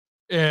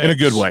And in a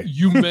good way.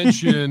 You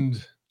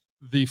mentioned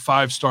the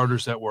 5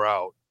 starters that were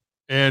out,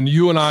 and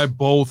you and I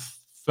both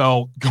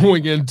felt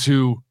going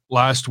into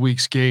last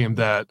week's game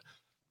that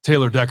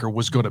Taylor Decker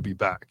was going to be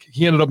back.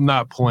 He ended up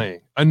not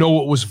playing. I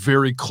know it was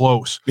very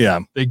close. Yeah.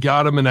 They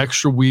got him an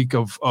extra week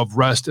of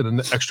rest and an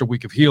extra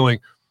week of healing.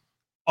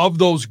 Of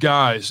those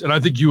guys, and I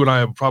think you and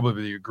I will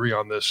probably agree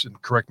on this,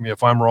 and correct me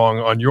if I'm wrong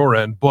on your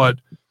end, but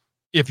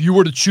if you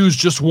were to choose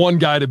just one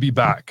guy to be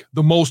back,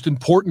 the most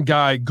important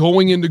guy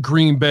going into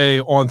Green Bay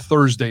on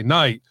Thursday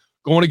night,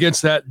 going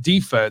against that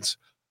defense,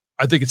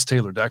 I think it's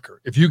Taylor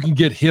Decker. If you can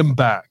get him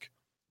back,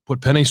 put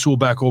Penei Sewell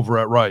back over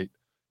at right,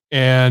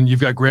 and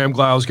you've got Graham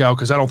Glasgow,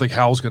 because I don't think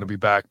Hal's going to be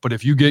back, but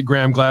if you get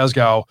Graham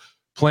Glasgow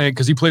playing,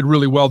 because he played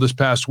really well this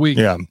past week,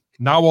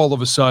 now all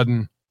of a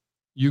sudden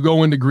you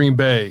go into Green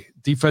Bay,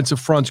 defensive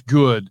front's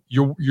good.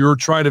 You're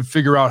trying to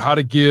figure out how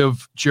to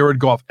give Jared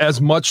Goff as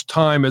much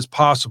time as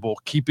possible,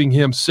 keeping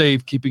him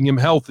safe, keeping him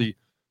healthy.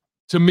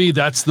 To me,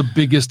 that's the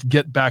biggest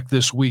get back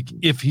this week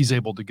if he's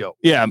able to go.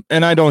 Yeah,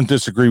 and I don't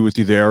disagree with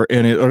you there.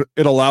 And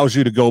it allows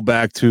you to go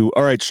back to,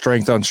 all right,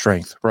 strength on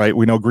strength, right?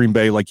 We know Green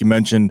Bay, like you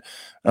mentioned,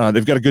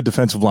 they've got a good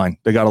defensive line.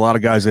 They got a lot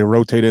of guys they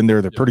rotate in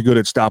there. They're pretty good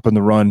at stopping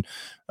the run.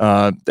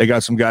 They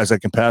got some guys that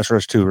can pass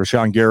rush too.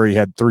 Rashawn Gary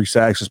had 3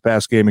 sacks this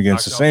past game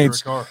against the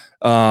Saints.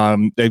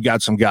 They've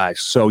got some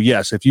guys. So,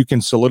 yes, if you can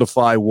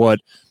solidify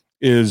what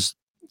is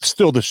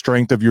still the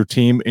strength of your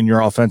team in your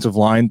offensive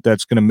line,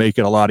 that's going to make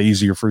it a lot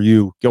easier for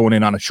you going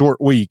in on a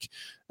short week,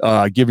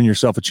 giving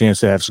yourself a chance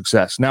to have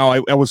success. Now,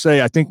 I would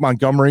say I think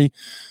Montgomery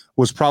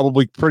was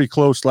probably pretty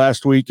close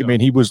last week. I mean,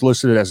 he was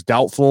listed as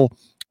doubtful,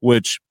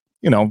 which,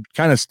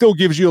 kind of still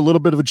gives you a little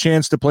bit of a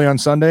chance to play on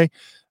Sunday.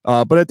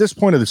 But at this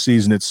point of the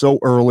season, it's so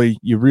early.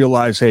 You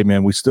realize, hey,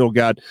 man, we still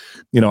got,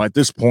 at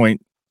this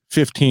point,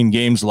 15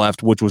 games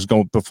left, which was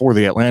going before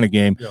the Atlanta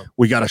game. Yeah.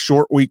 We got a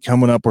short week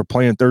coming up. We're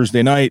playing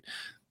Thursday night.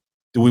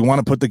 Do we want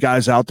to put the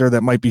guys out there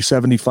that might be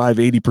 75,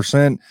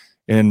 80%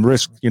 and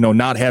risk,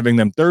 not having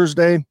them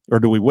Thursday? Or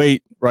do we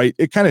wait, right?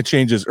 It kind of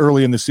changes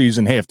early in the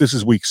season. Hey, if this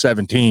is week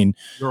 17,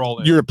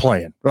 you're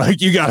playing, right?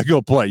 You got to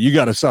go play. You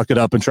got to suck it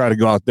up and try to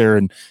go out there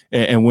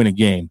and win a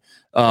game.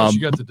 You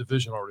got the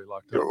division already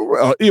locked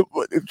up.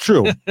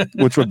 True,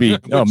 which would be,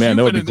 oh man,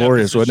 that would be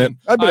glorious, wouldn't it?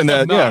 I've been in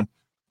that, yeah,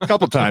 a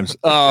couple times.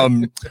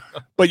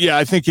 But yeah,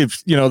 I think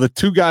if, the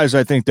 2 guys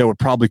I think that were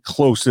probably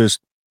closest,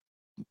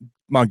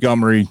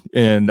 Montgomery,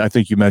 and I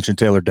think you mentioned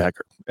Taylor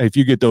Decker. If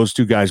you get those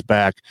 2 guys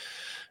back,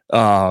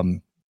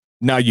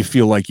 now you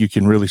feel like you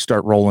can really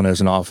start rolling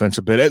as an offense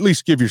a bit. At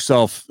least give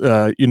yourself,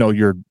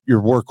 your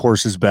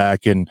workhorses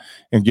back and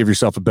give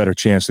yourself a better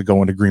chance to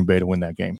go into Green Bay to win that game.